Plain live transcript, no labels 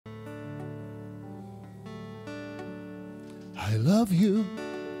I love you.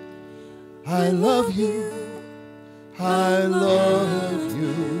 I love you. I love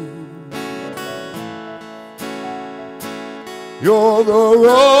you. You're the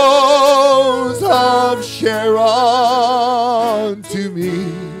rose of Sharon to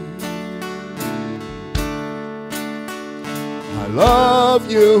me. I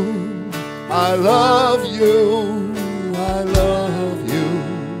love you. I love you. I love you.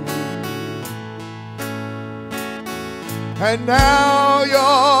 And now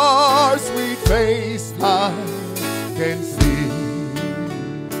your sweet face I can see.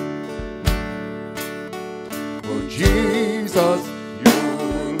 For Jesus,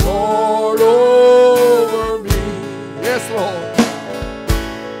 you're Lord over me. Yes, Lord.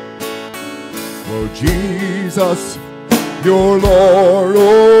 For Jesus, you're Lord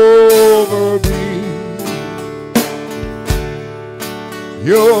over me.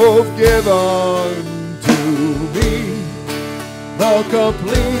 You've given to me the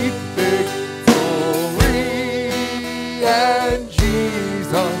complete victory, and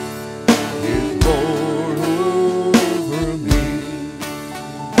Jesus is Lord over me.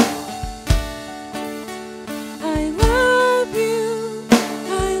 I love you,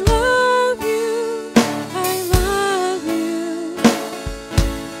 I love you, I love you.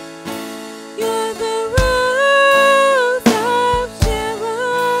 You're the rose of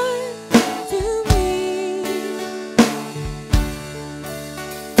Sharon to me.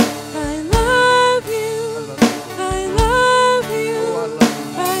 I love you, I love you,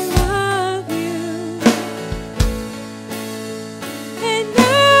 I love you. And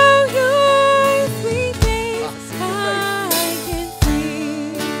now your sweet face I can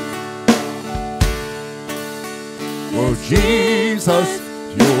see. For Jesus,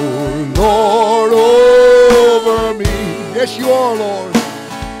 you're Lord over me. Yes, you are, Lord.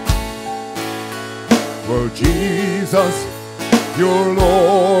 For Jesus, you're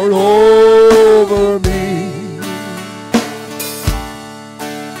Lord over me.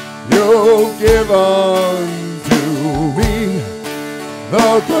 You've given to me the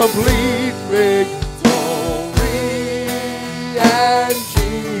complete victory, and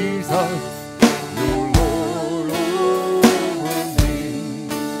Jesus, you're Lord over me.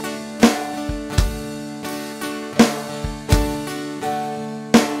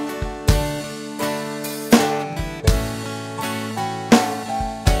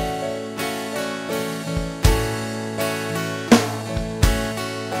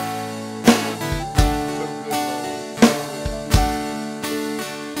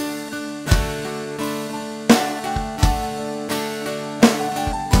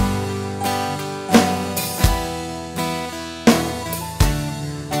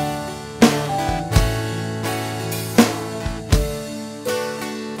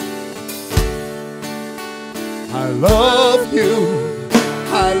 I love you,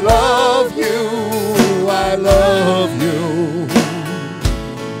 I love you, I love you.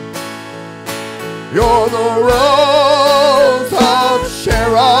 You're the rose of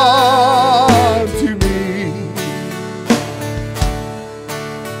Sharon to me.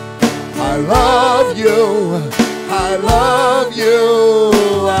 I love you, I love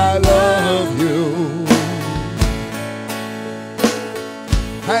you, I love you.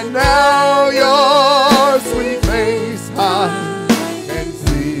 And now your sweet face I can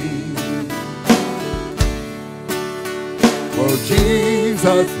see. For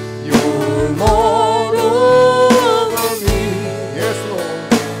Jesus, you're Lord over me. Yes, Lord.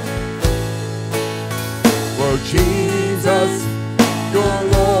 For Jesus, you're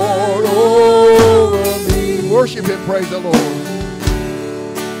Lord over me. Worship Him, praise the Lord.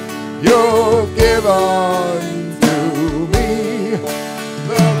 You've given to me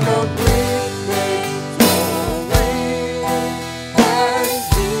the complete victory, and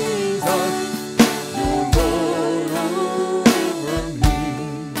Jesus, you're Lord over me.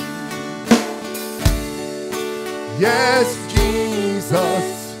 Yes, Jesus,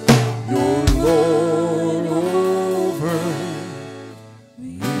 you're Lord over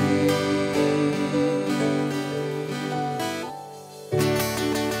me.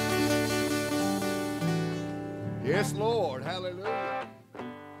 Yes, Lord, hallelujah.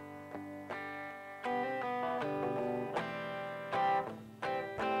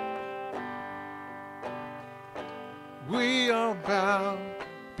 We are bowed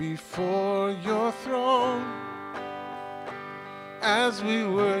before your throne as we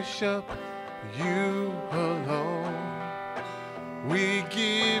worship you alone. We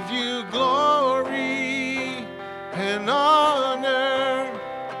give you glory and honor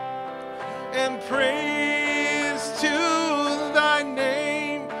and praise to thy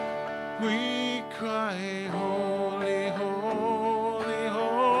name. We cry, holy, holy.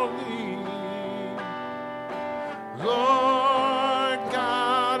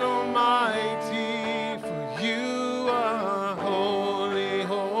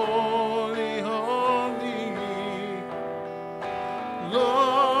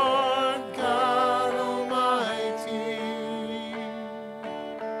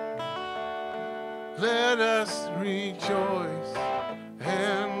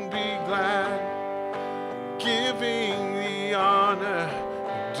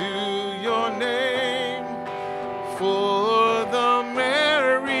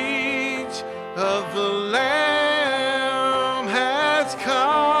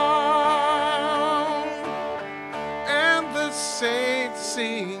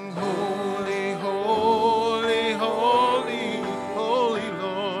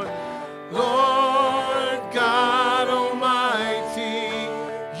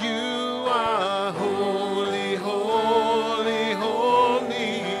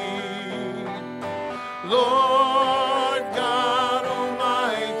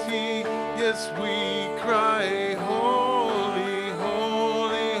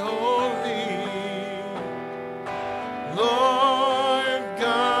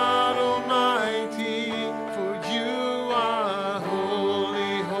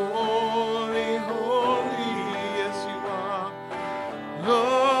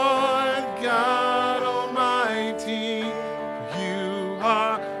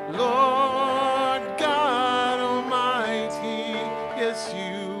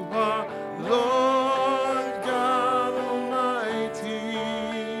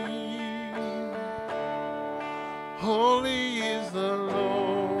 Holy is the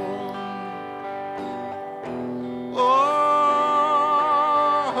Lord. Oh,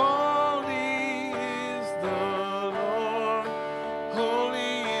 holy is the Lord.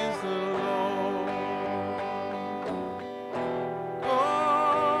 Holy is the Lord.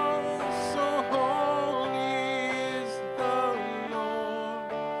 Oh, so holy is the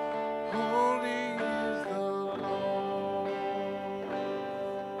Lord. Holy is the Lord.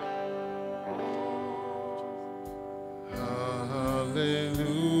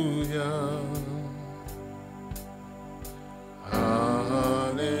 Hallelujah.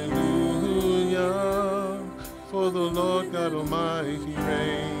 Hallelujah. For the Lord God Almighty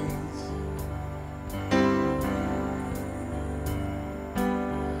reigns.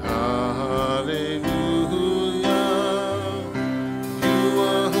 Hallelujah. You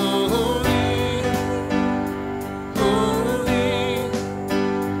are holy, holy.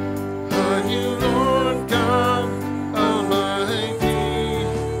 Are you Lord God Almighty?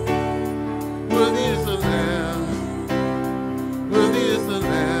 Worthy is the Lamb, worthy is the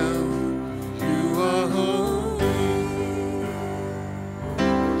Lamb. You are holy.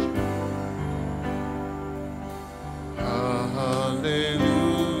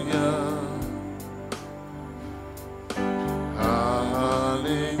 Hallelujah.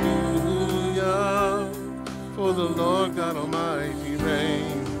 Hallelujah. For the Lord God Almighty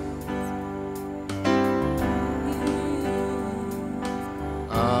reigns.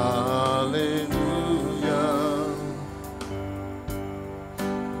 Hallelujah.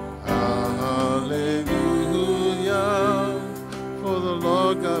 Hallelujah. For the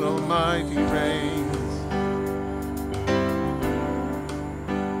Lord God Almighty reigns.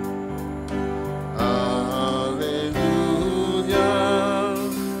 Hallelujah.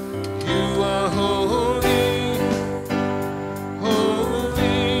 You are holy,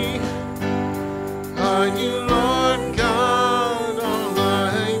 holy. Are you Lord God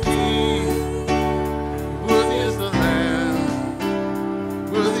Almighty? Worthy is the Lamb,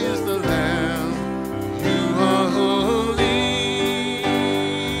 worthy is the Lamb. You are holy,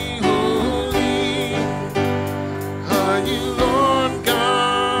 holy. Are you Lord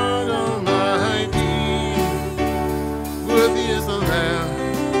God Almighty? Worthy is the Lamb,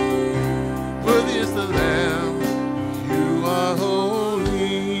 worthy is the Lamb. You are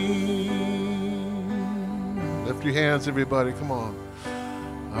holy. Lift your hands, everybody. Come on.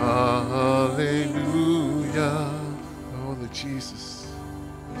 Hallelujah. Oh, the Jesus.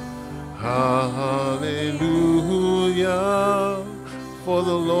 Hallelujah. For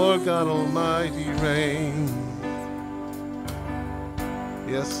the Lord God Almighty reigns.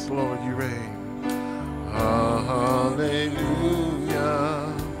 Yes, Lord, you reign. Hallelujah.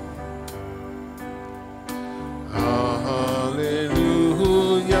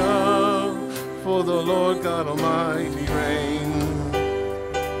 Hallelujah. For the Lord God Almighty reigns.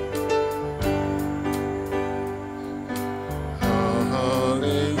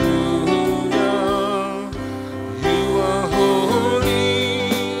 Hallelujah. You are holy,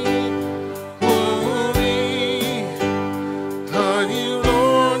 holy. Are you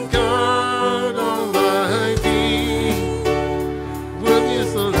Lord God Almighty? Worthy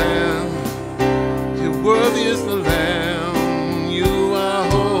is the Lamb. You're worthy is the Lamb. You are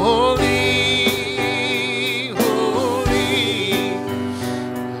holy, holy.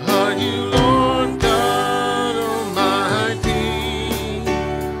 Are you Lord God Almighty?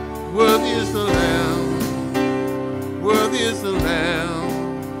 Worthy is the Lamb. Worthy is the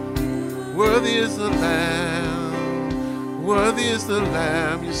Lamb. Worthy is the Lamb. Worthy is the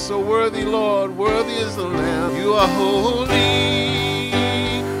Lamb. You're so worthy, Lord. Worthy is the Lamb. You are holy,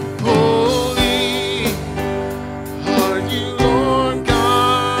 holy. Are you Lord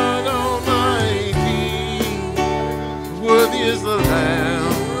God Almighty? Worthy is the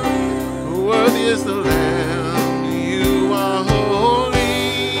Lamb. Worthy is the Lamb. You are holy,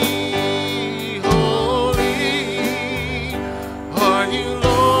 holy. Are you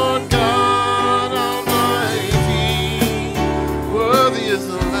Lord God Almighty? Worthy is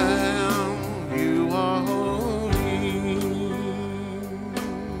the Lamb. You are holy.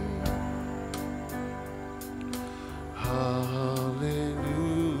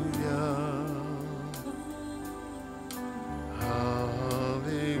 Hallelujah.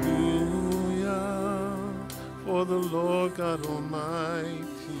 Hallelujah. For the Lord God Almighty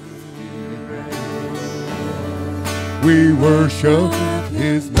reigns. We worship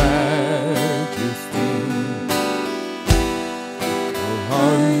His majesty.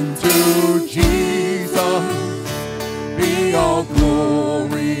 Unto Jesus be all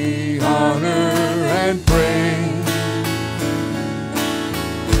glory, honor, and praise.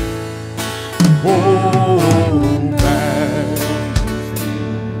 Oh,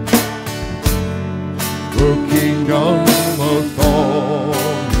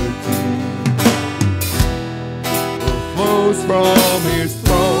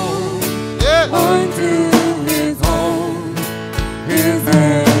 unto his home, his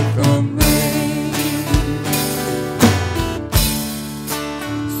anthem ring.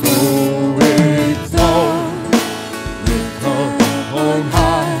 So exalt, lift up on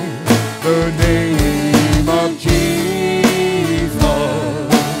high the name of Jesus.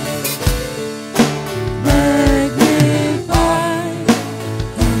 Magnify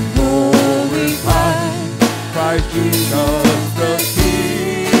and glorify Christ Jesus the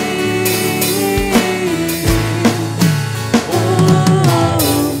King.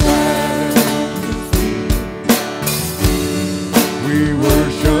 Oh, majesty, we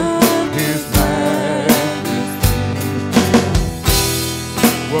worship his majesty.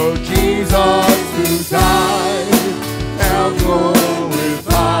 Well, Jesus who died, now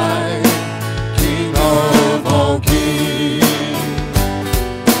glorified, King of all kings.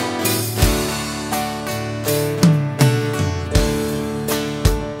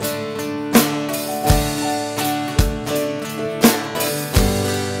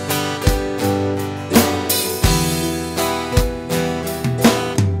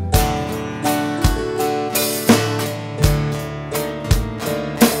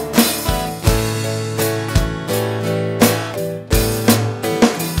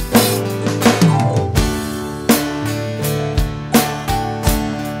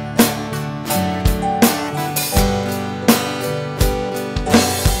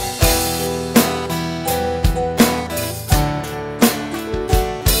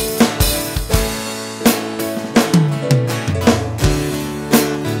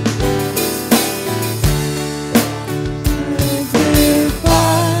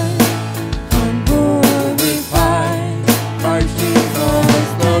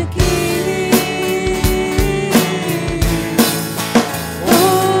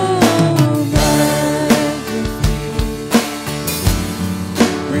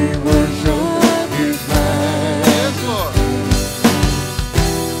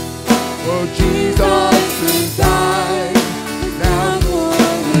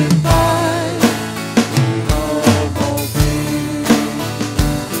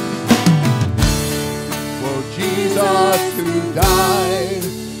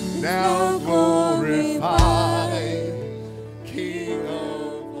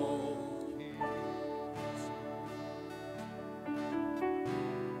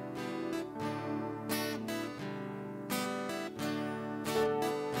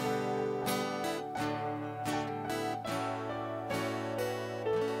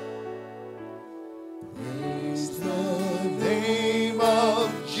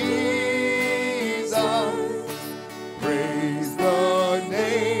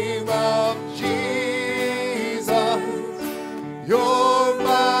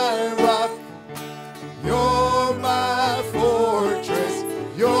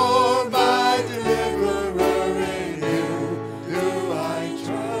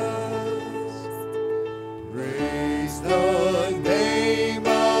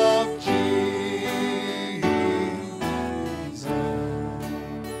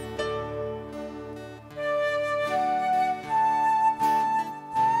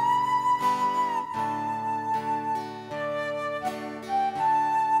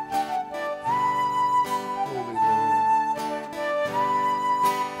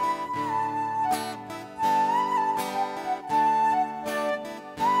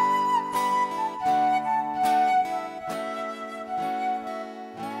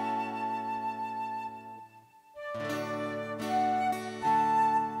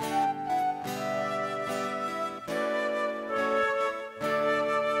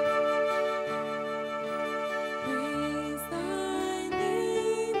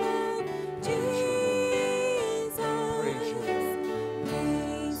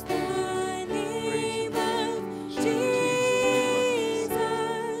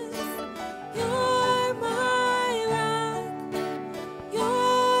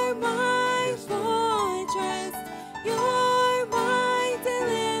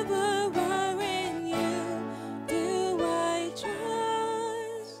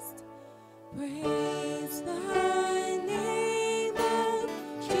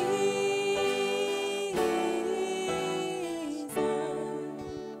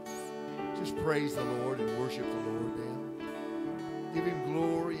 praise the Lord and worship the Lord now. Give him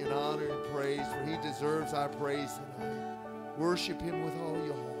glory and honor and praise, for he deserves our praise tonight. Worship him with all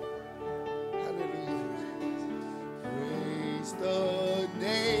your heart. Hallelujah. Praise the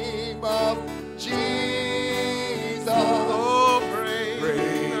name of Jesus. Oh, praise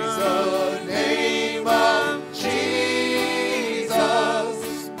the name of Jesus.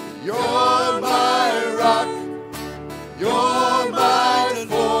 You're my rock. You're my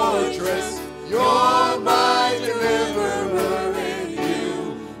fortress.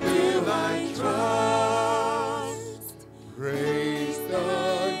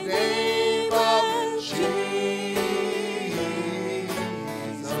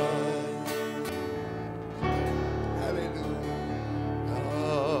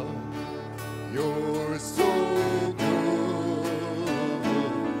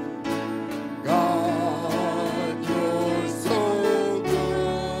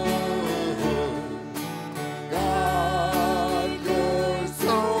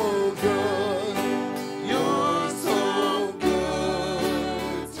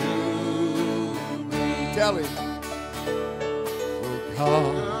 Tell him. Oh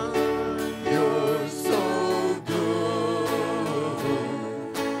God, you're so good.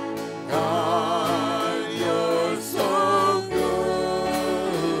 God, you're so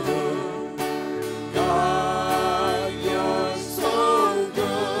good. God, you're so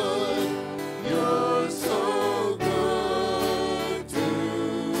good. You're so good to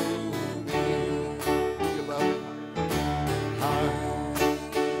me. You love him. I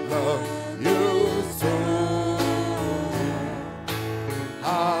love you so. I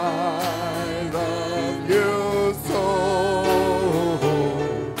love you so.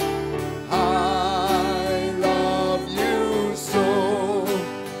 I love you so.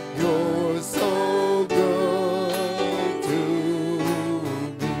 You're so good to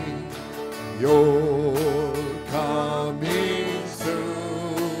me. You're coming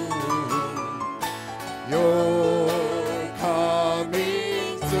soon. You're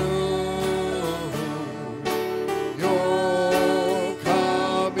coming soon. You're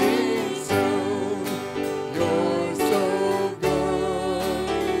coming soon. You're so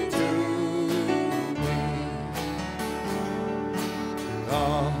good to me.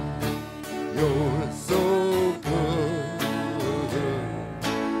 God, you're so good.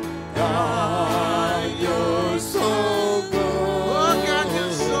 God, you're so good. Oh, God,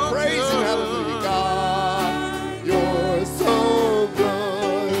 you're so Praise good. Him, hallelujah. God, you're so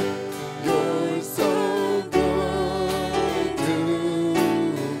good. You're so good to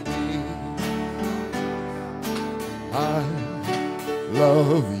me. I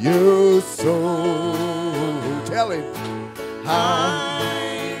love you so. Tell him.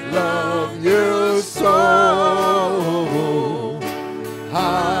 I love you so.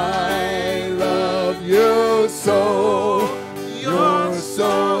 I love you so. You're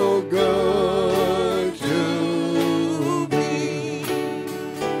so good to me.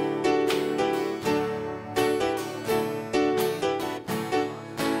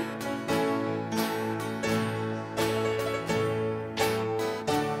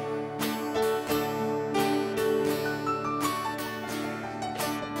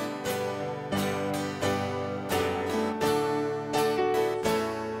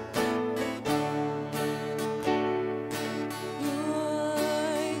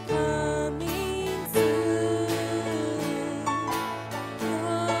 You're coming soon.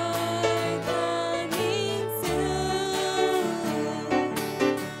 You're coming soon.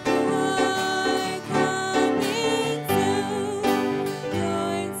 You're coming soon.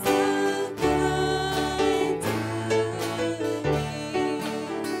 You're so good to me.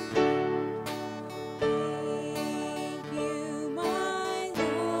 Thank you, my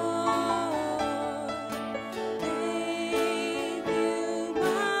Lord. Thank you,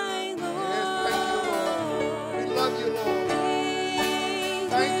 my Yes, thank you, Lord. We Lord. love you, Lord.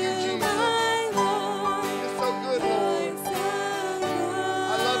 Thank you, Jesus. my Lord. You're so good, Lord.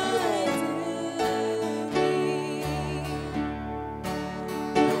 I love you, Lord.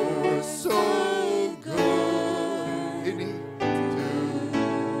 You're so good. Isn't he?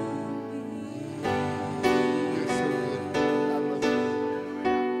 You're so good. I love you.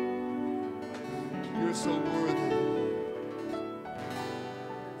 You're so worthy.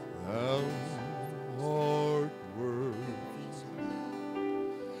 Thou art worthy.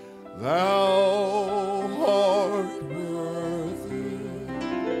 Thou art worthy.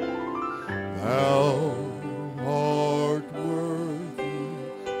 Thou art worthy,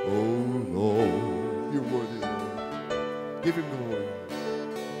 oh Lord. You're worthy, Lord. Give him glory.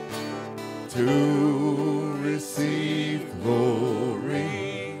 To receive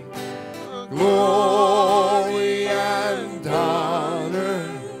glory, glory and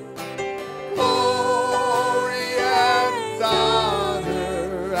honor, glory and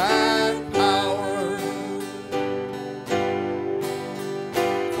honor and power.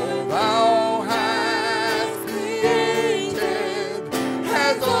 For thou hast created,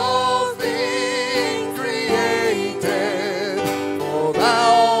 has all things created. For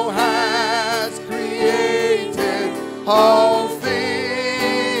thou hast created all things,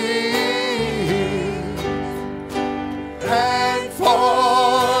 and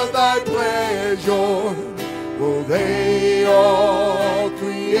for thy pleasure were they all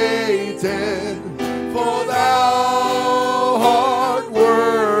created. For thou art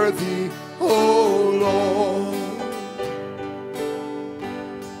worthy, O Lord.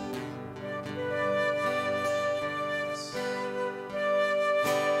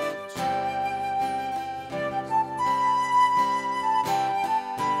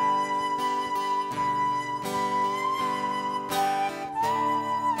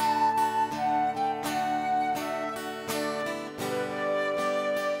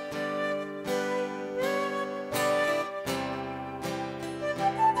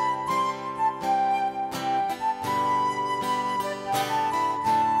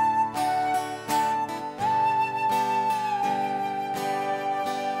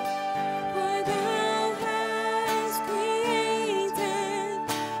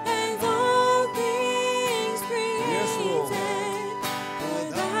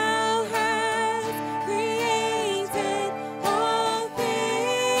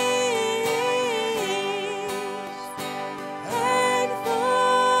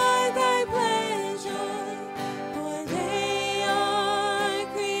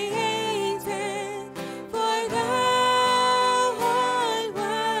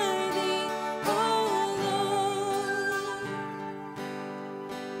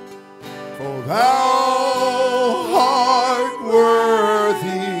 For thou art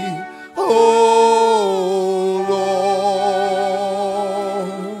worthy, O Lord,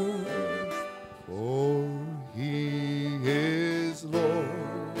 for he is Lord.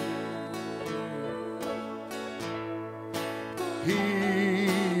 He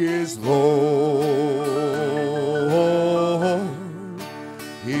is Lord.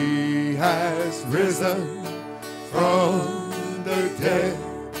 He has risen from the dead,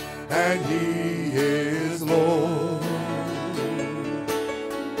 and he is Lord.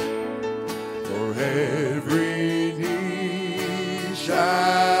 For every knee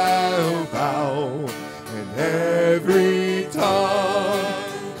shall bow, and every tongue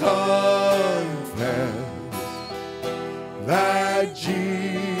confess that Jesus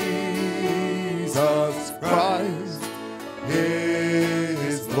Christ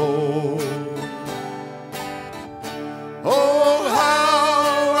is Lord. Oh,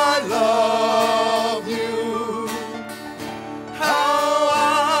 how I love you, how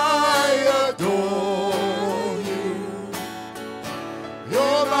I adore you.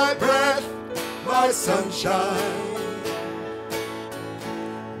 You're my breath, my sunshine,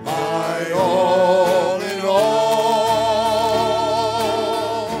 my all in all.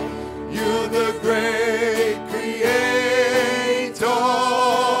 You're the great creator.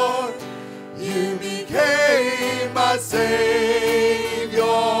 You became my Savior,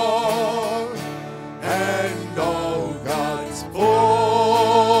 and all God's fullness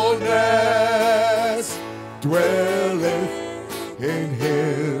dwelleth in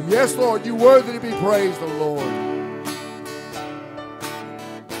him. Yes, Lord, you're worthy to be praised, O Lord.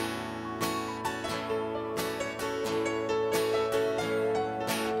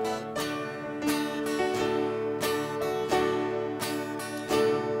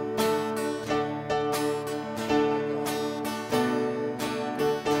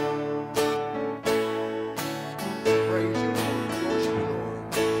 Praise you, Lord. Worship you, Lord.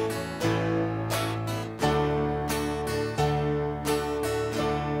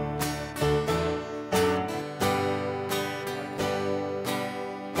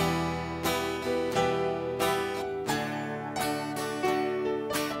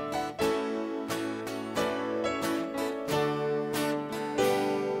 Lord,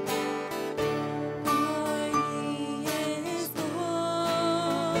 my King,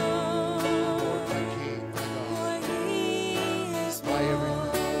 my God,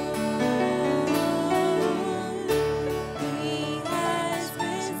 my everything.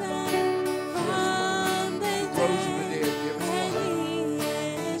 Rose from the dead, give us life.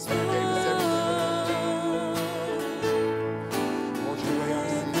 Gave us everything. Wash away our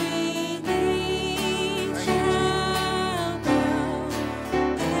sins.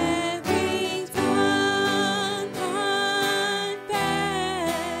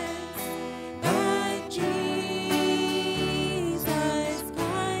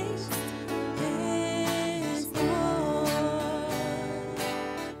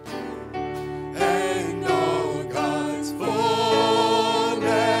 And all God's fullness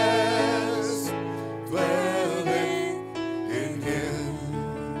dwelleth in him.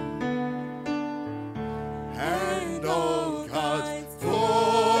 And all God's fullness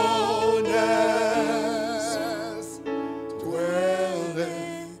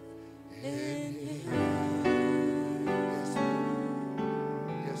dwelleth in him. Yes, Lord.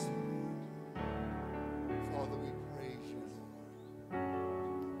 Yes, Lord. Father, we praise you, Lord.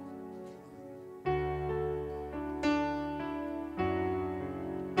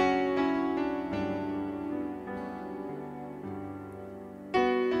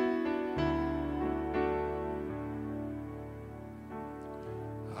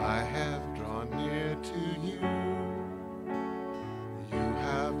 I have drawn near to you. You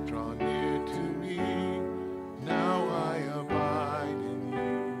have drawn near to me. Now I abide in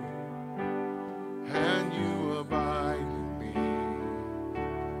you, and you abide in me.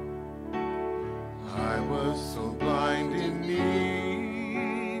 I was so blind in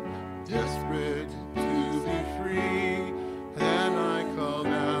need, desperate to be free, and I called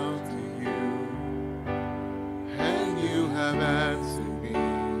out to you, and you have answered me.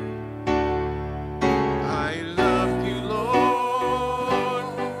 I love you, Lord,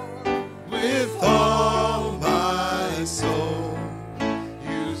 with all my soul.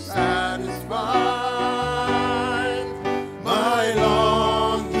 You satisfied my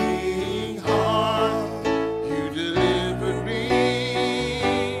longing heart. You delivered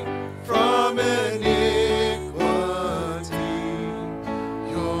me from iniquity.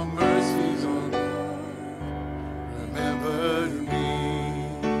 Your mercies, O Lord, remembered me.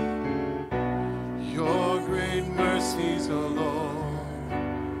 Your great mercies, O Lord,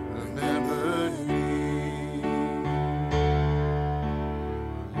 remember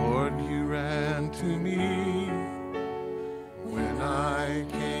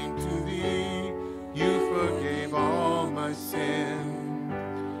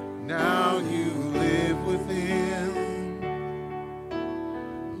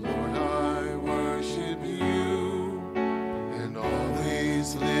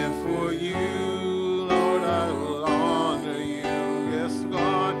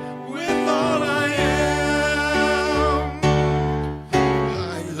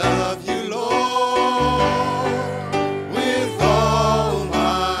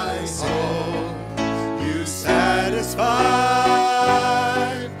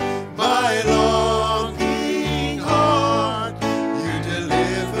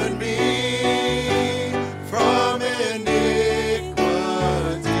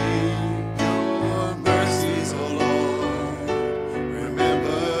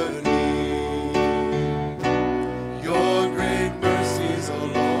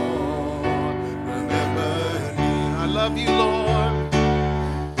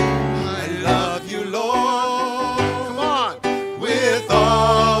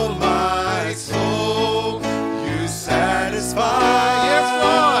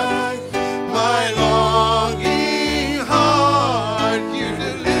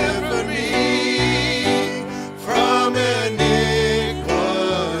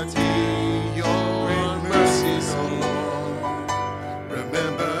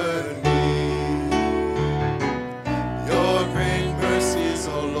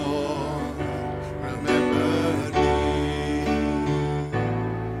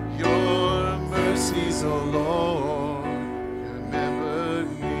grace, O Lord, remembered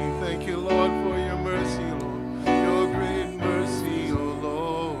me. Thank you, Lord, for your mercy, Lord, your great mercy, O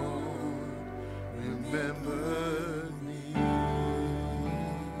Lord, remembered me.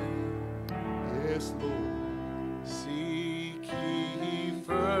 Yes, Lord. Seek ye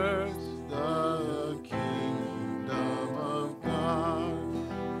first the kingdom of God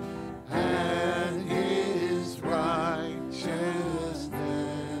and his righteousness,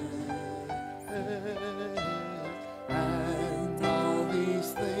 And all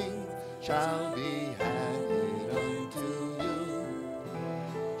these things shall be added unto you.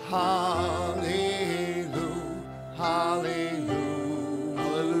 Hallelujah, hallelujah,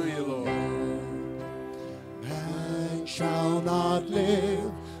 hallelujah, Lord. Man shall not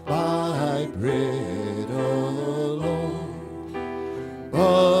live by bread alone,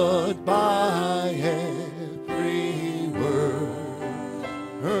 but by every word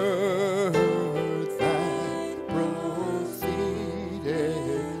that proceeded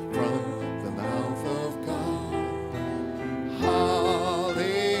from the mouth of God. Hallelujah,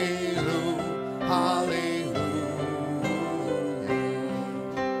 hallelujah.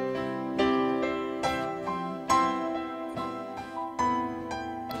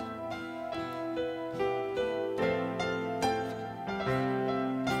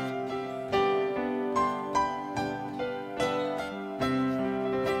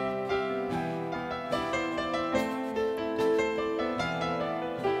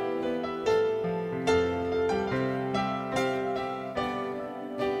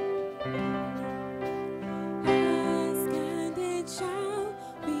 Ask and it shall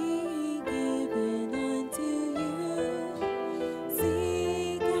be given unto you.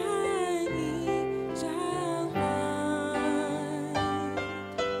 Seek and ye shall find.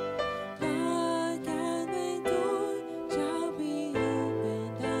 Knock and the door shall be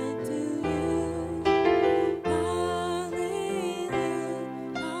opened unto you.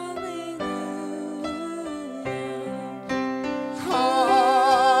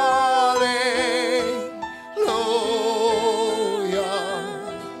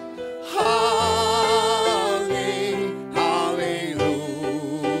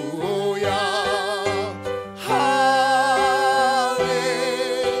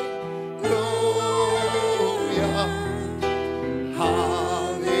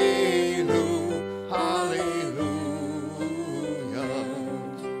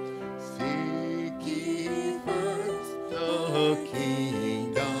 Seek ye first the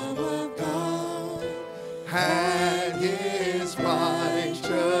kingdom of God and his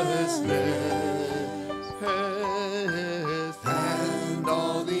righteousness, and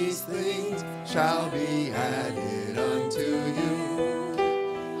all these things shall be added unto you.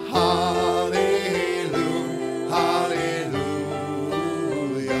 Hallelujah, hallelujah,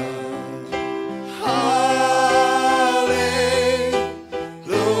 hallelujah,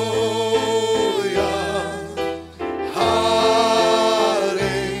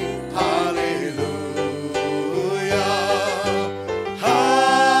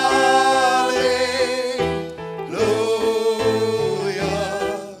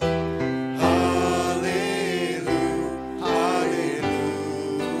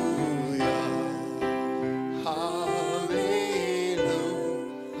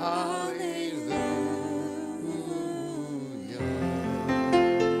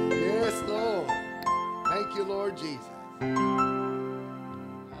 Yes, Lord. Thank you, Lord Jesus.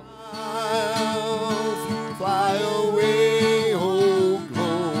 I'll fly away, oh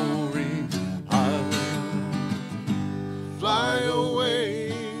glory. I'll Fly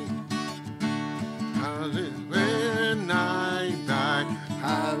away, hallelujah, when I die,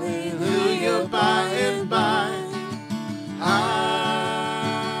 hallelujah, by and by,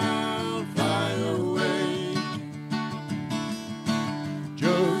 I'll fly away.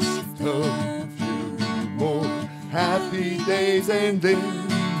 just a few more happy days and then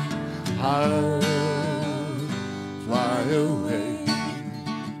I'll fly away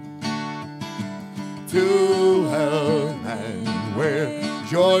to a land where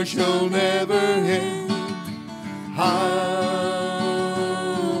joy shall never end. I'll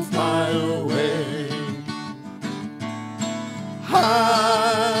fly away.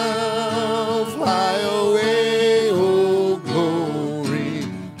 I'll fly away, oh glory.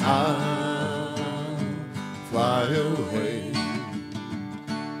 I'll fly away.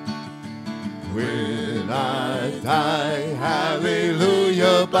 When I die,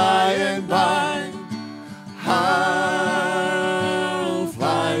 hallelujah, by and by, I'll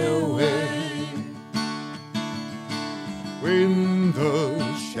fly away. When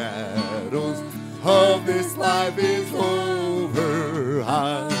the shadows of this life is over,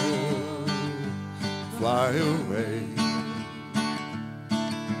 I'll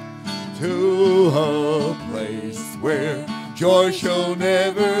joy shall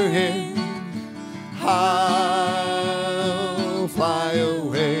never end. I'll fly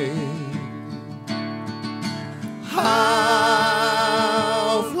away.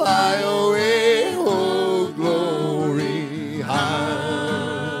 I'll fly away, oh glory.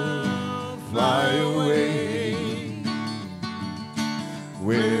 I'll fly away.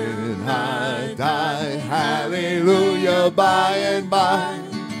 When I die, hallelujah, by and by,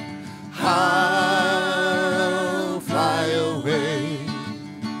 I'll fly away.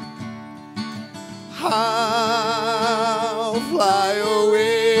 I'll fly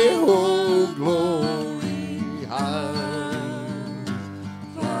away, oh glory. I'll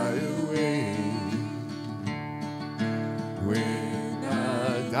fly away. When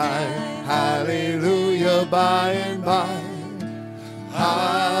I die, hallelujah, by and by,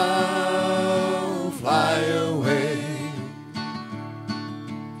 I'll fly away.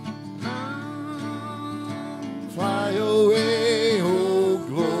 Fly away, oh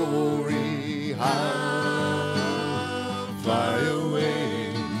glory. I'll fly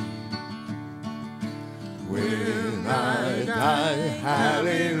away. When I die,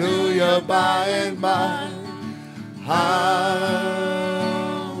 hallelujah, by and by,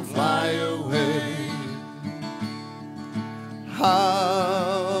 I'll fly away.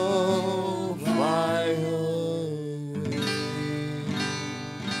 I'll fly away.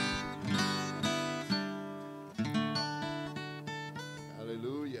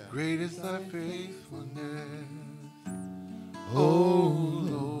 Hallelujah. Great is thy faithfulness, O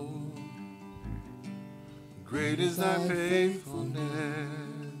Lord. Great is thy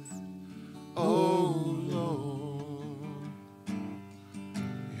faithfulness, O Lord.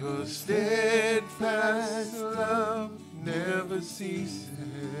 Your steadfast love never ceases.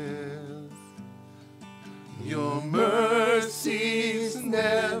 Your mercies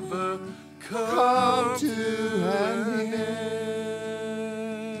never come to an end.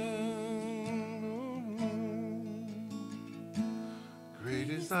 Great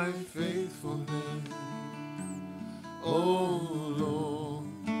is thy faithfulness, O Lord.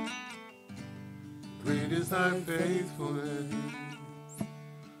 Great is thy faithfulness,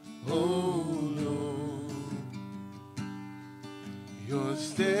 O Lord. Your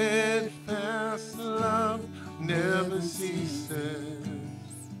steadfast love never ceases.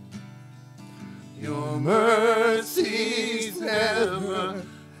 Your mercies never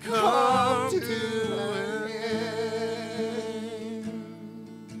come to an end.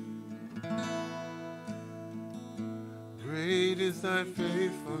 Great is thy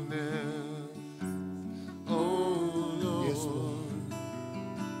faithfulness, O Lord. Yes, Lord.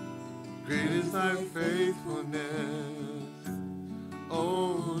 Great is thy faithfulness,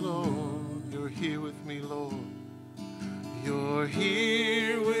 oh Lord. You're here with me, Lord. You're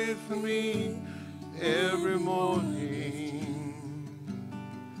here with me every morning.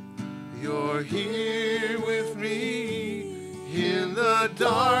 You're here with me in the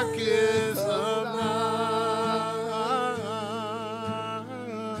darkest of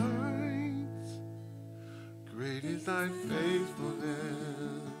nights. Great is thy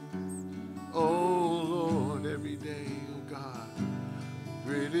faithfulness, oh Lord, every day, oh God.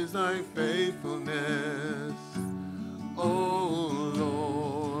 Great is thy faithfulness, oh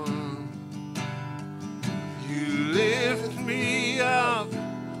Lord. You lift me up,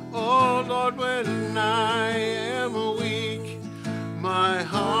 oh Lord, when I am weak. My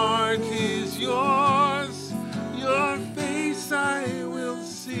heart is yours, your face I will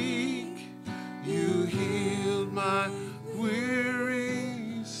seek. You healed my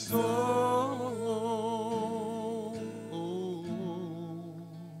weary soul.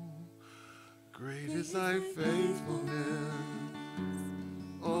 Great is thy faithfulness,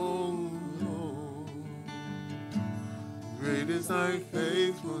 oh Lord. Great is thy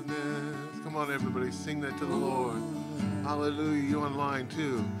faithfulness. Come on, everybody, sing that to the Lord. Hallelujah. You online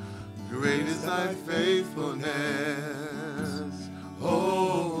too. Great is thy faithfulness,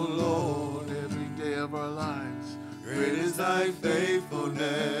 oh Lord, every day of our lives. Great is thy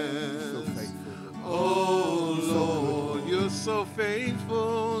faithfulness, So faithful. oh Lord, you're so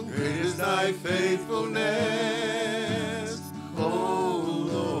faithful. Great is thy faithfulness, oh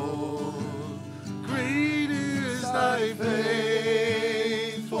Lord. Great is thy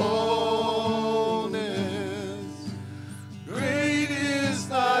faithfulness. Great is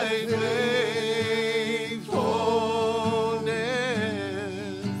thy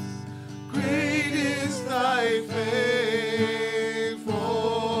faithfulness. Great is thy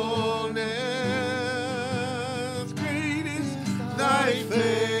faithfulness. Great is thy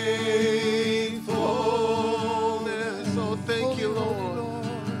faithfulness.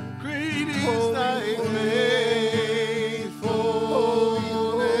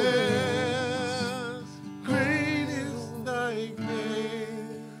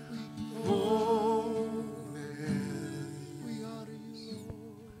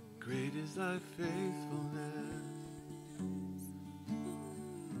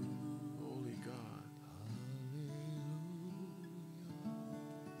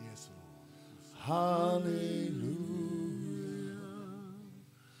 Hallelujah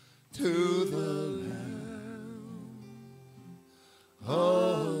to the Lamb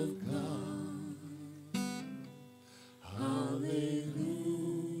of God.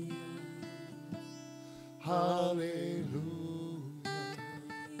 Hallelujah. Hallelujah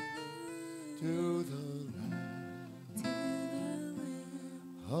to the Lamb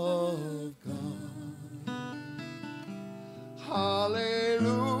of God. Hallelujah.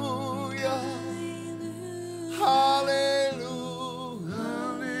 Hallelujah.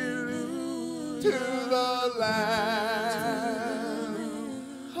 Hallelujah to the Lamb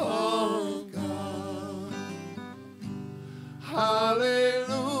of God. Hallelujah.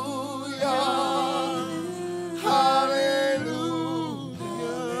 Hallelujah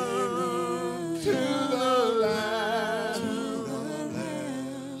to the Lamb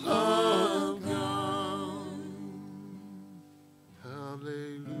of God.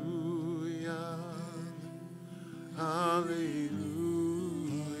 Hallelujah. Hallelujah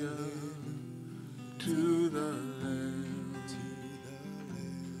to the Lamb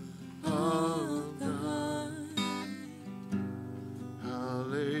of God.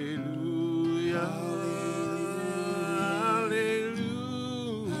 Hallelujah. Hallelujah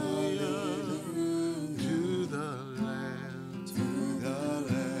to the Lamb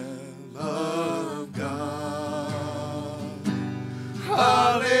of God.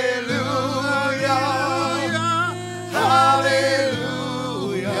 Hallelujah.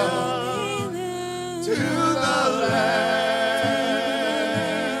 Hallelujah to the Lamb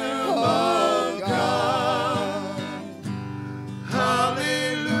of God.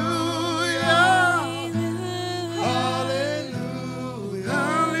 Hallelujah. Hallelujah.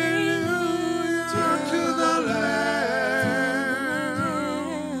 Hallelujah to the Lamb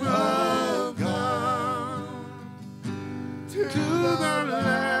of God. To the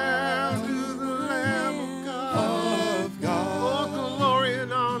Lamb of God. All glory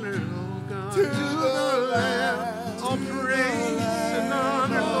and honor, oh God. To the Lamb. All praise and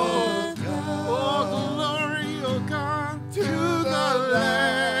honor, oh God. All glory, oh God. To the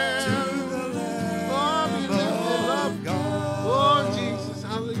Lamb. Oh, be lifted up. Oh, Jesus,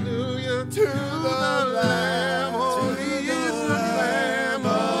 hallelujah. To the Lamb. Holy is the Lamb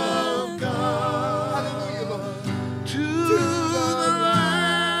of God. Hallelujah, Lord. To the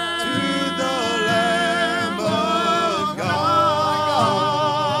Lamb. To the Lamb of God.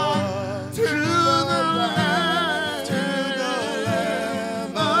 To the Lamb. To the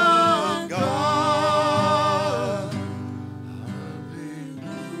Lamb of God.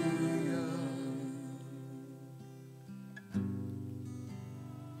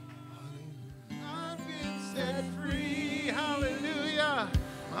 I've been set free, hallelujah.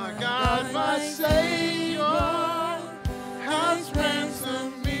 My God, my Savior, has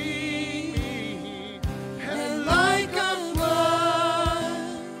ransomed me. And like a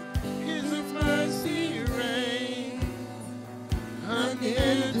flood, His mercy reigns,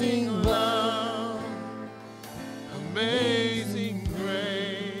 unending love, amazing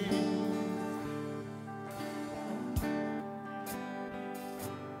grace.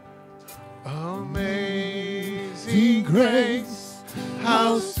 Amazing grace,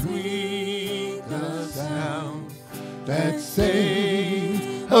 how sweet the sound That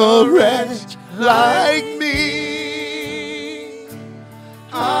saved a wretch like me.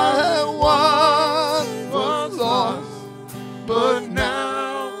 I once was lost, but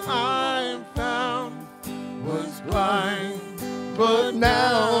now I am found. Was blind, but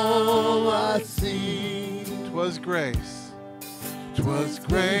now I see. 'Twas grace, 'twas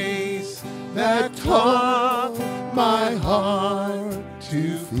grace that taught my heart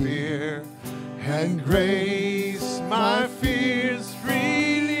to fear, and grace my fears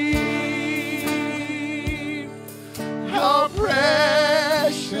relieved. How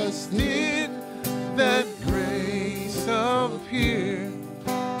precious did that grace appear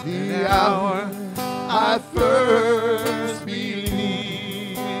the hour I first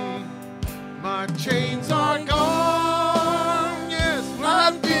believed. My chains are gone, yes,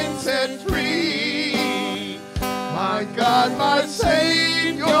 I've been set free. My God, my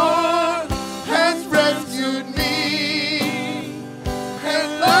Savior, has rescued me.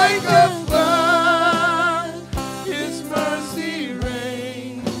 And like a flood, His mercy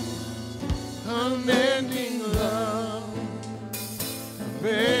reigns, unending love,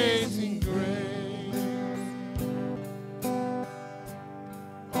 amazing grace.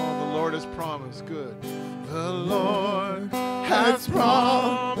 Oh, the Lord has promised good. The Lord has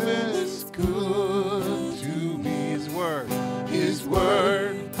promised good to me. His word, His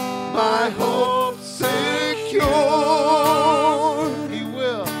word, my hope secure. He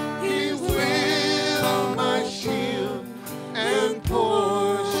will, He will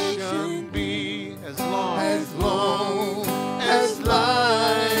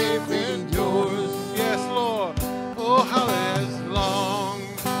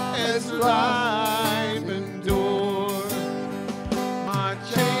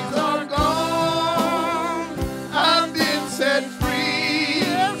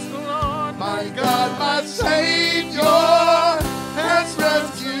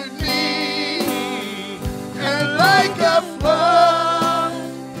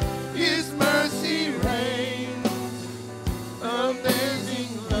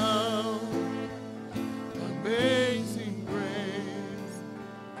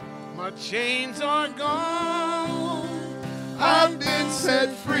My chains are gone. I've been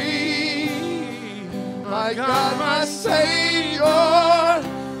set free. My God, my Savior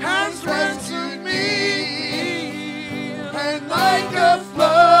has rescued me. And like a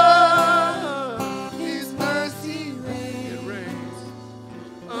flood, His mercy reigns.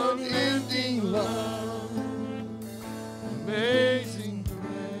 Unending love, amazing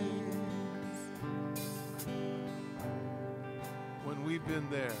grace. When we've been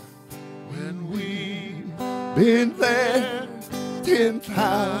there, When we've been there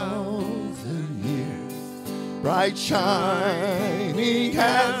 10,000 years, bright shining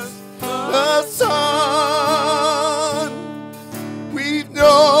as the sun, we've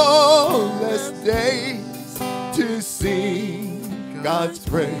no less days to sing God's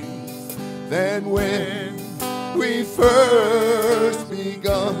praise than when we first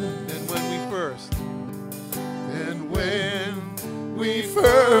begun. and when we first, And when we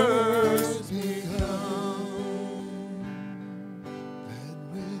first begun, and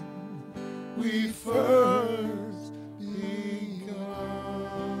when we first begun.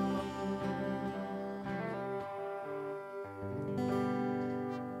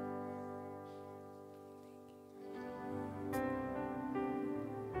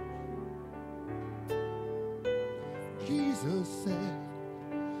 Jesus said,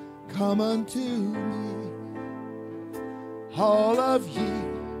 "Come unto me, all of ye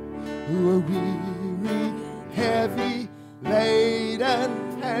who are weary, heavy laden,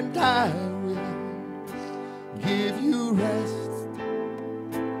 and I will give you rest.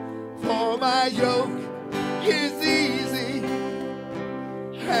 For my yoke is easy,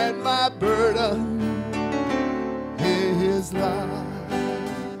 and my burden is light."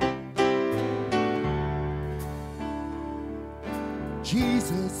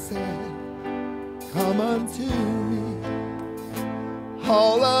 Jesus said, "Come unto me,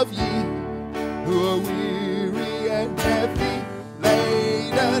 all of ye who are weary and heavy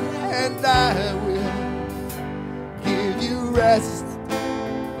laden, and I will give you rest.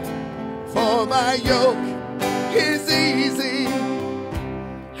 For my yoke is easy,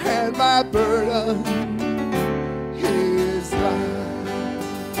 and my burden is light.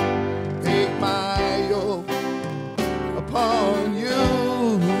 Take my yoke upon you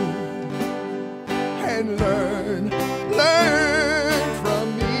and learn from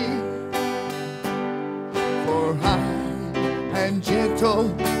me. For I am gentle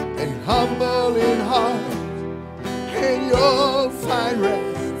and humble in heart, and you'll find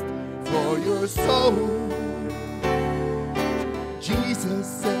rest for your soul." Jesus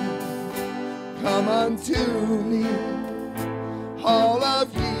said, "Come unto me, all of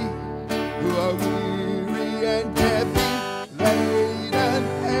ye who are weary and heavy laden,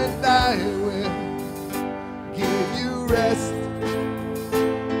 and I will give you rest.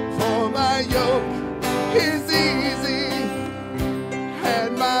 For my yoke is easy,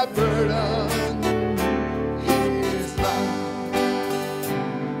 and my burden is light.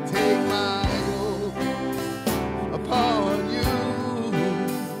 Take my yoke upon you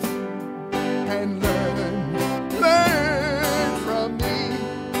and learn from me.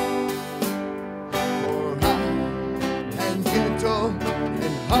 For I am gentle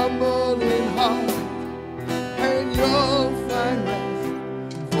and humble in heart, and you'll find rest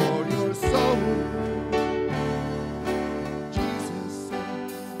for your soul." Jesus said,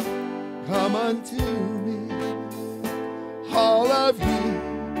 "Come unto me, all of ye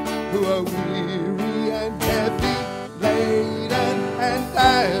who are weary and heavy laden, and I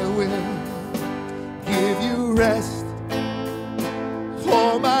will give you rest. For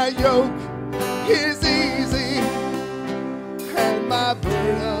my yoke is easy, and my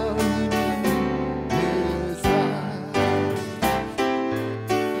burden is light."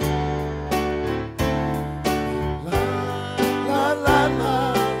 La la la la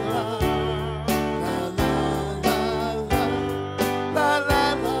la la la la la la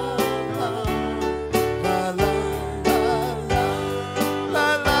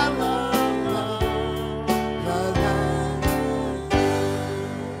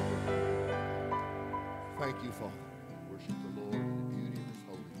Thank you, Father. Worship the Lord in the beauty of His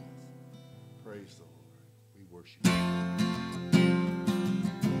holiness. Praise the Lord. We worship you.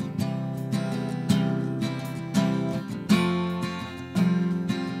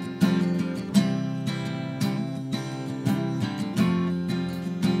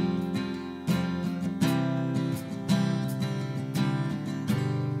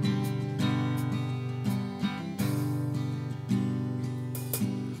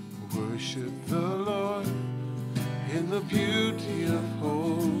 worship the Lord in the beauty of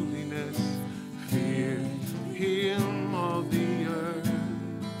holiness. Fear Him, all the earth.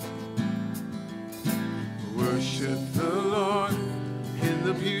 worship the Lord in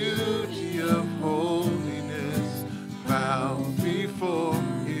the beauty of holiness. Bow before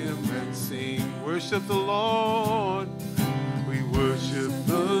him and sing. Worship the Lord. We worship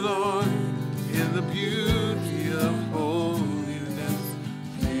the Lord in the beauty of holiness.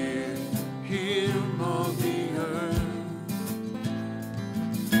 Fear him, all the earth.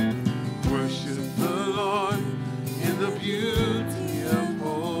 Worship the Lord in the beauty of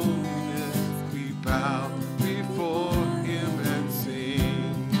holiness. We bow before him and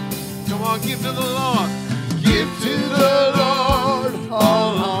sing. Come on, give to the Lord. Give to the Lord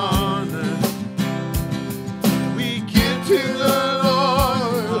all honor. We give to the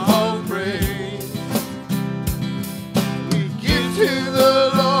Lord all praise. We give to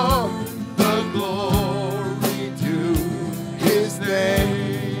the Lord the glory to his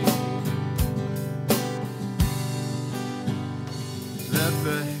name. Let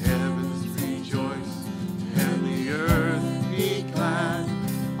the heavens rejoice and the earth be glad.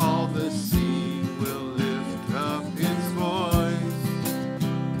 All the sea will lift up its voice.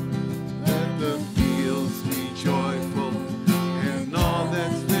 Let the fields be joyful and all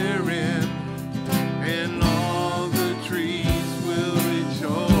that's therein, and all the trees will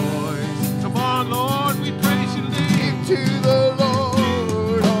rejoice. Come on, Lord, we praise your name. To the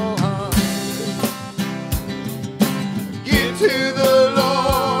Lord all honor. Give to the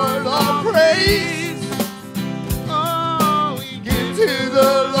Lord all praise. Oh, we Give to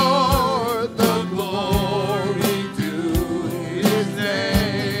the Lord the glory to his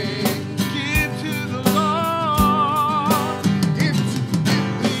name. give to the Lord.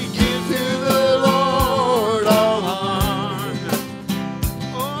 We give to the Lord all honor.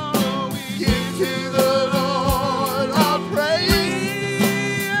 Oh, we Give to the Lord all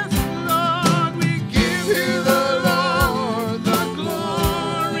praise. yes, Lord, we Give to the Lord the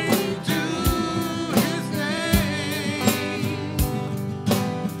glory to his name.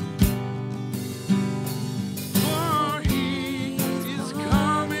 For he is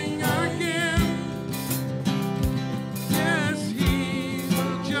coming again. Yes, he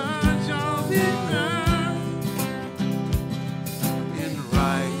will judge all the earth. In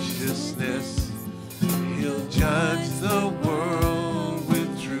righteousness, he'll judge the world with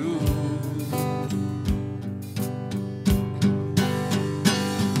truth.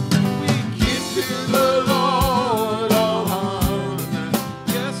 We give to the Lord all honor.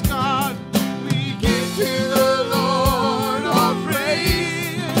 Yes, God, we give to the Lord all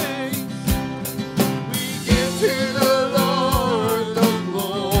praise. We give to the Lord the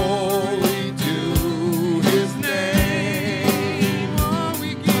glory to his name. Oh, we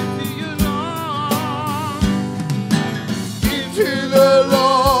give to you, Lord. Give to the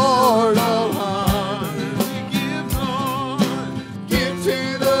Lord all honor. We give, Lord. Give to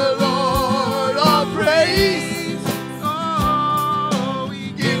the Lord all praise. Oh,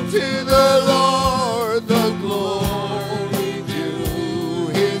 we Give to the Lord the glory to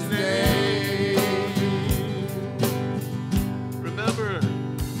his name. remember,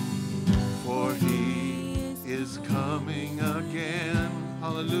 for he is coming again.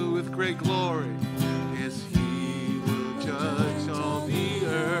 Hallelujah, with great glory. Yes, he will judge all the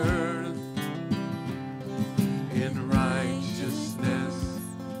earth. In righteousness,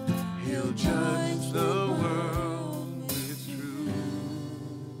 he'll judge the world with truth.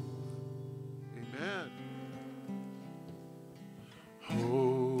 Amen.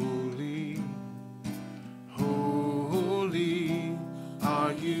 Holy, holy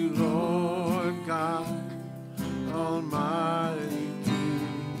are you, Lord God Almighty,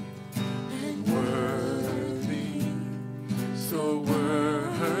 and worthy, so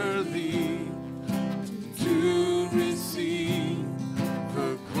worthy to receive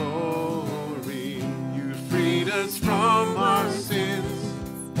the glory. You freed us from our sins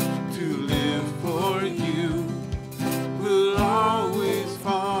to live for you. We'll always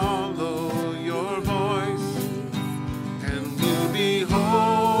follow your voice, and we'll be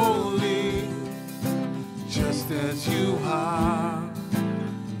holy just as you are,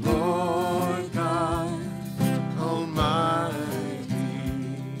 Lord God Almighty.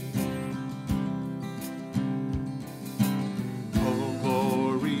 Oh,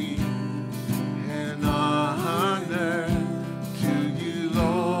 glory and honor to you,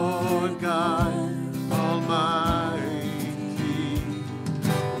 Lord God Almighty.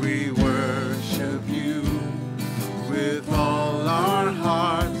 We worship you with all our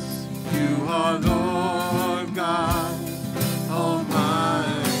hearts. You are Lord God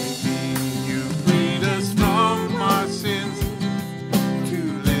Almighty. You freed us from our sins to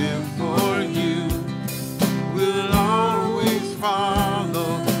live for you. We'll always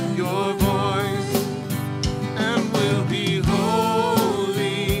follow your voice,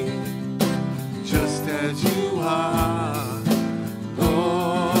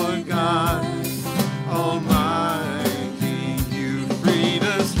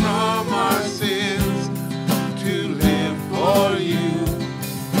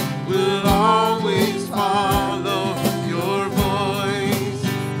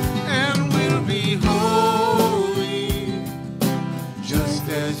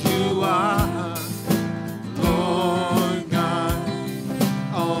 you are Lord God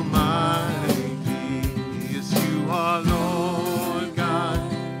Almighty. Yes, you are Lord God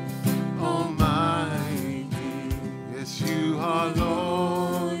Almighty. Yes, you are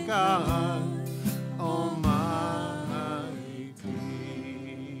Lord God Almighty.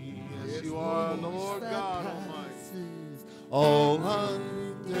 Yes, you are Lord God Almighty. All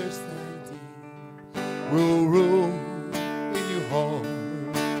understanding will rule in your heart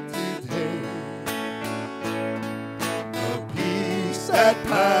today. The peace that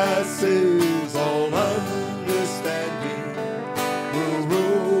passes all understanding will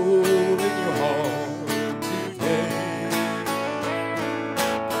rule in your heart today.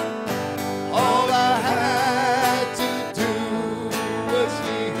 All I had to do was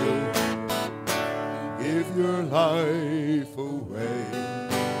yield, give your life away.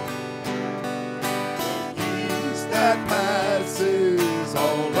 The peace that passes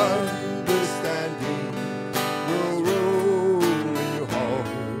all understanding will rule in your heart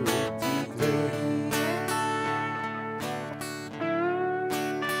today.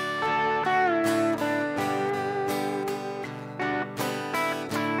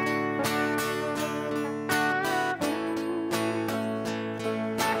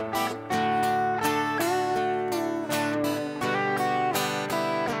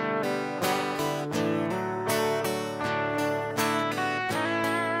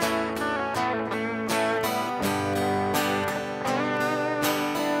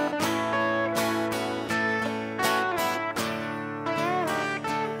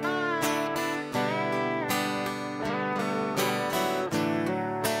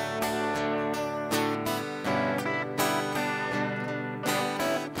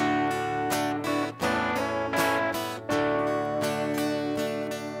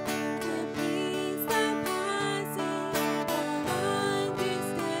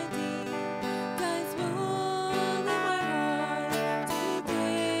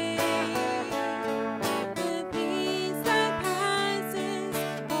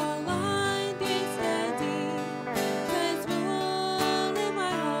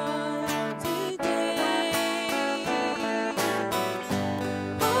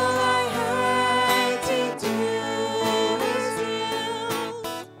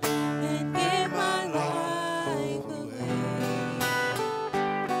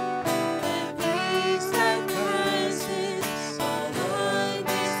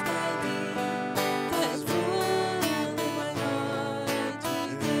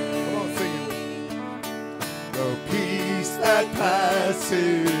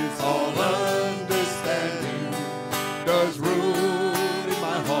 Passes all understanding does rule in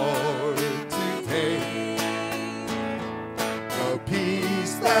my heart today. The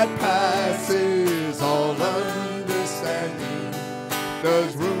peace that passes all understanding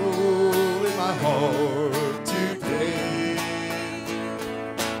does rule in my heart today.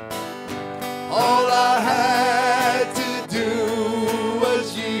 All I had to do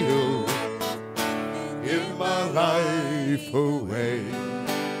was yield, give my life away.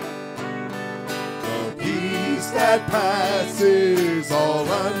 The peace that passes all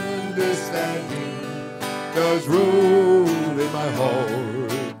understanding does rule in my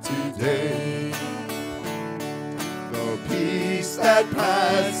heart today. The peace that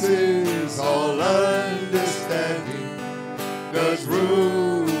passes all understanding does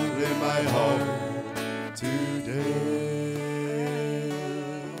rule in my heart today.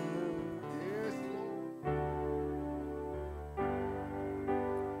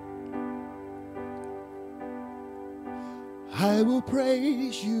 I will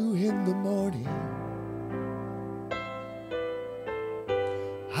praise you in the morning.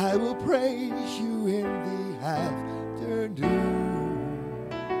 I will praise you in the afternoon.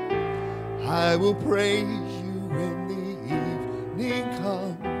 I will praise you when the evening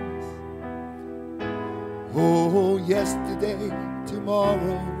comes. Oh, yesterday,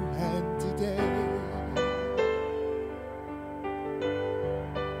 tomorrow, and today.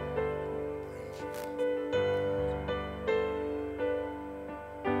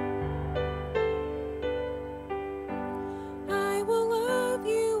 I will love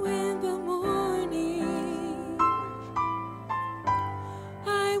you in the morning.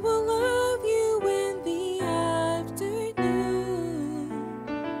 I will love you in the afternoon.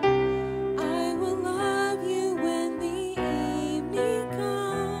 I will love you when the evening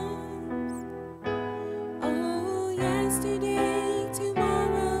comes.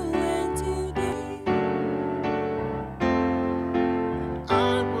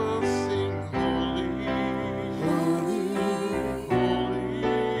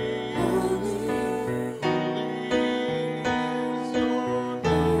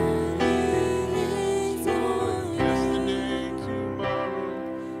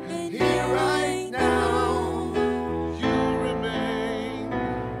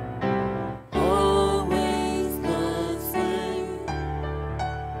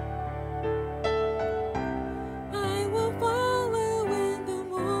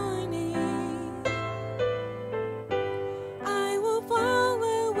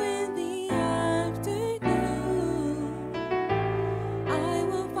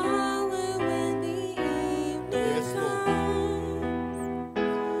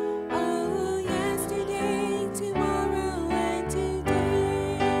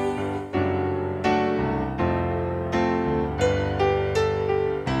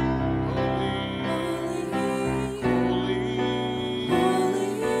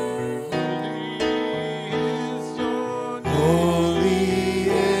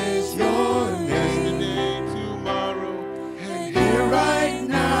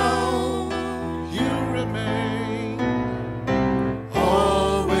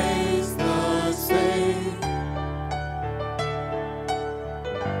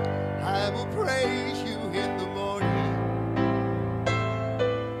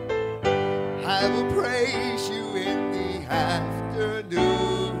 will praise you in the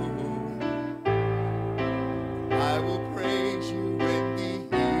afternoon. I will praise you when the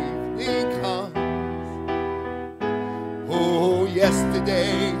evening comes. Oh,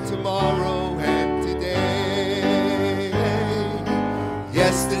 yesterday, tomorrow, and today.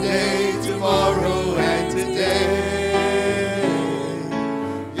 Yesterday, tomorrow, and today.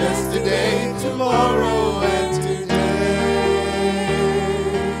 Yesterday, tomorrow, and today.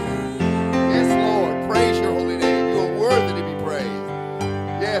 Yes, Lord, praise your holy name. You are worthy to be praised.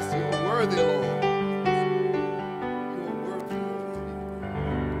 Yes, you are worthy, Lord. You are worthy, Lord, to be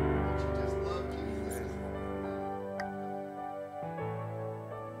praised. Don't you just love Jesus?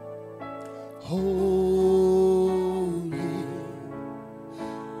 Holy,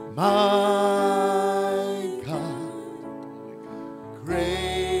 my God,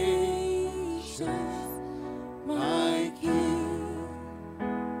 gracious, my King,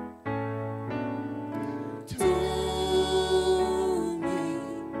 to me,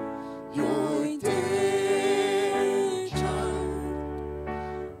 your dear child,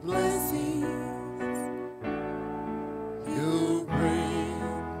 blessings you bring,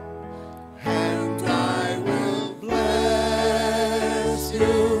 and I will bless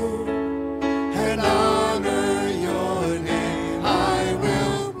you and honor your name. I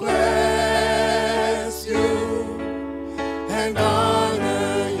will bless you and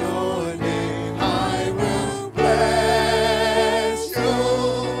honor your name. I will bless you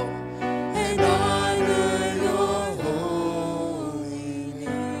and honor your holy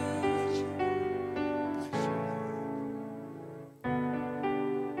name.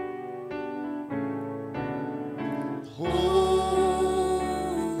 Holy,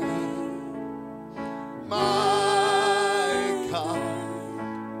 my God,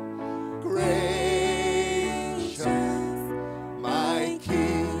 gracious, my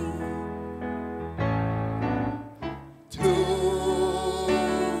King, to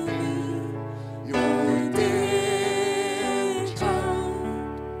me, your dear child,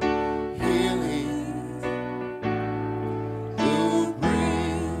 healing you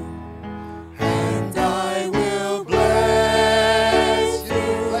bring, and I will bless you.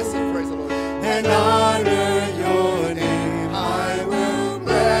 Blessing, praise the Lord. And honor your name. I will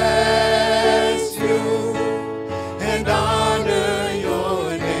bless you and honor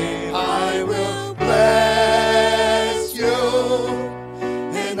your name. I will bless you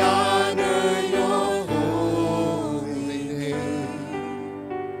and honor your holy name.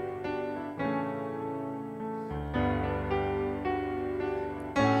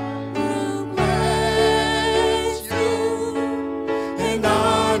 Will bless you and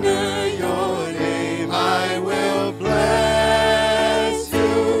honor your name. I will bless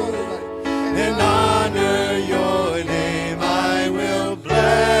you and honor your name. I will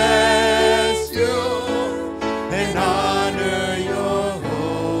bless you and honor your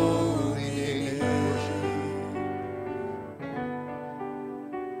holy name.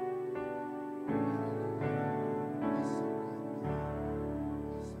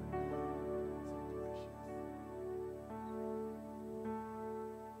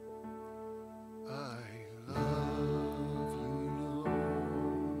 I love you, Lord,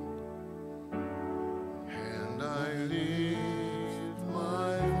 and I lift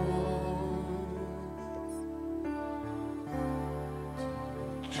my voice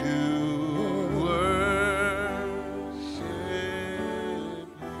to worship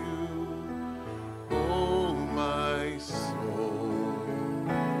you, oh my soul,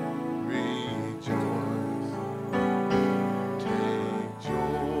 rejoice. Take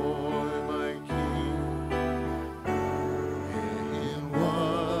joy, my King, in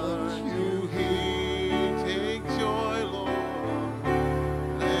what you hear. Take joy, Lord.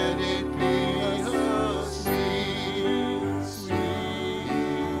 Let it be a sweet,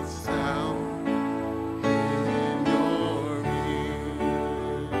 sweet sound in your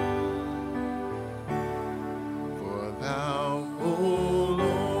ear. For thou, O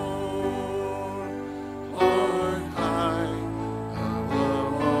Lord, art high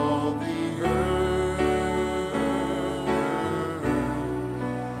above all the earth.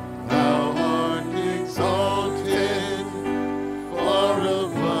 Thou art exalted far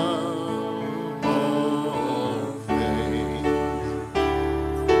above all things.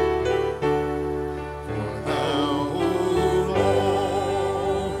 For thou, O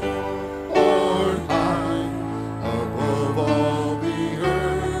Lord, art high above all the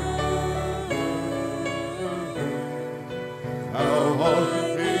earth. Thou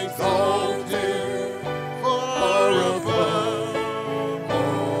art exalted far above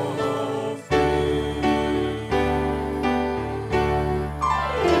all things.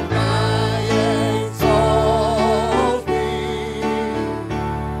 I am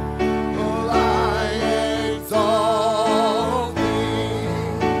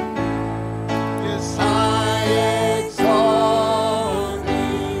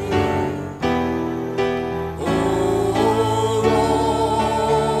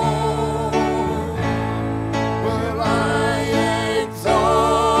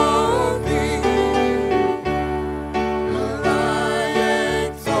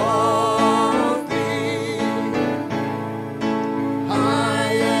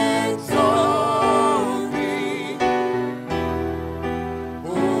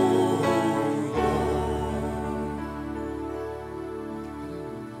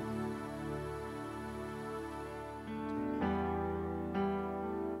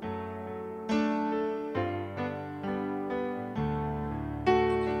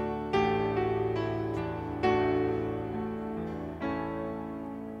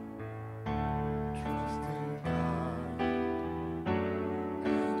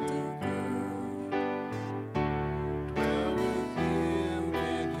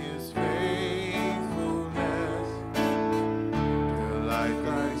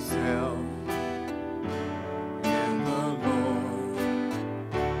thyself in the Lord,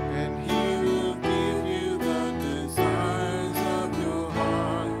 and He will give you the desires of your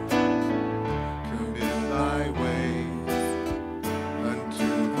heart. Commit thy ways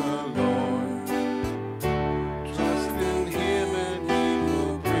unto the Lord. Trust in Him, and He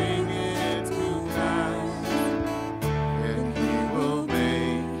will bring it to pass, and He will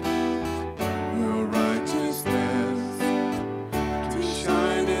make your righteousness to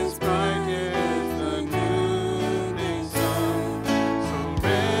shine as bright as the noonday sun. So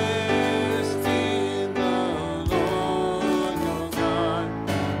rest in the Lord your God,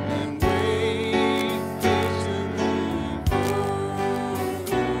 and wait patiently for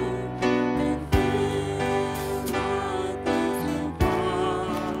Him, and fear not those who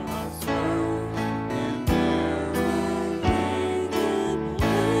prosper in their own wicked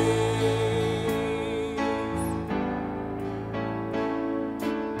ways.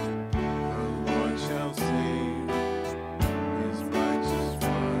 The Lord shall save His righteous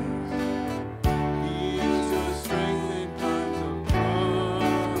ones. He is your strength in times of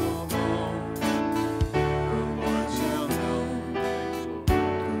trouble. The Lord shall help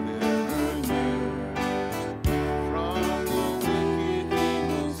deliver you from the wicked. He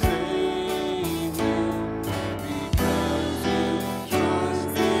will save you because you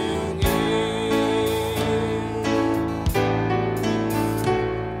trust in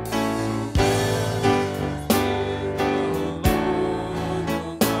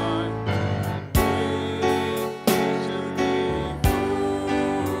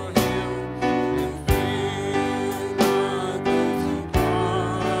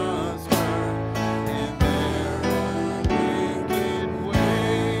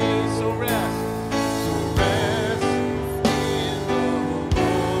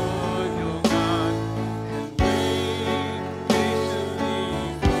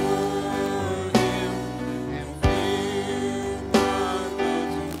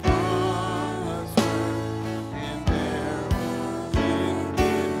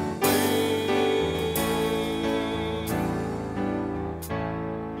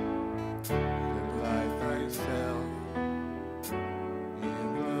Delight thyself in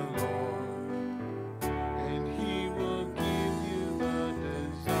the Lord, and He will give you the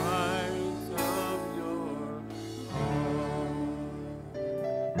desires of your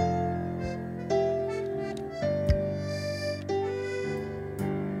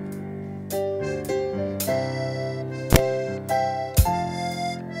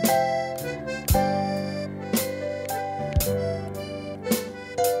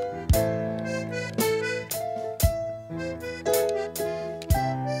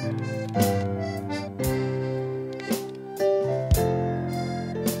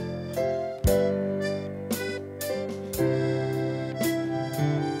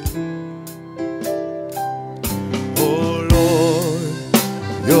Oh Lord,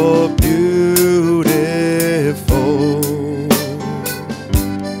 you're beautiful.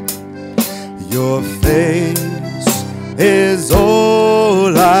 Your face is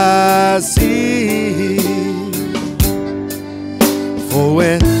all I see. For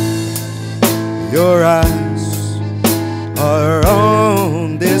when your eyes are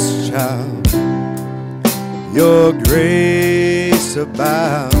on this child, your grace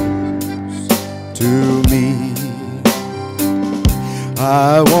abounds to me.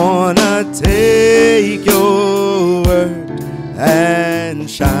 I wanna take your word and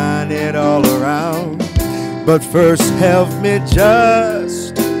shine it all around, but first help me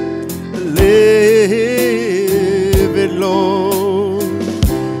just live it, Lord.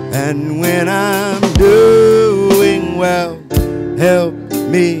 And when I'm doing well, help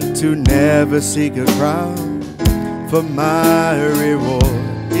me to never seek a crown, for my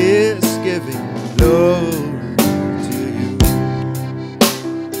reward is giving glory to you.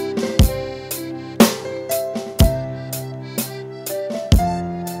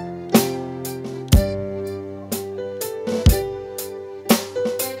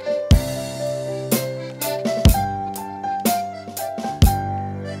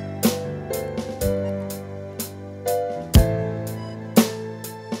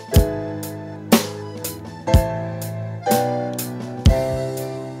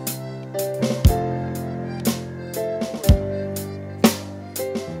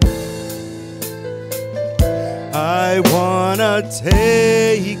 I wanna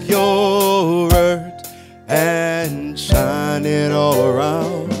take your word and shine it all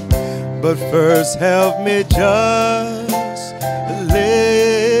around, but first help me just live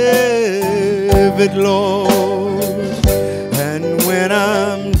it, Lord. And when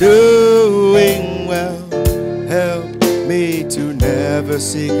I'm doing well, help me to never never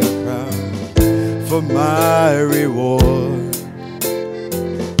seek a crown for my reward,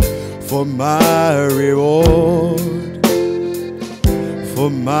 for my reward, for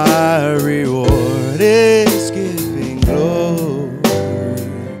my reward is giving glory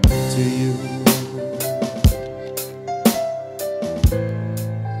to you.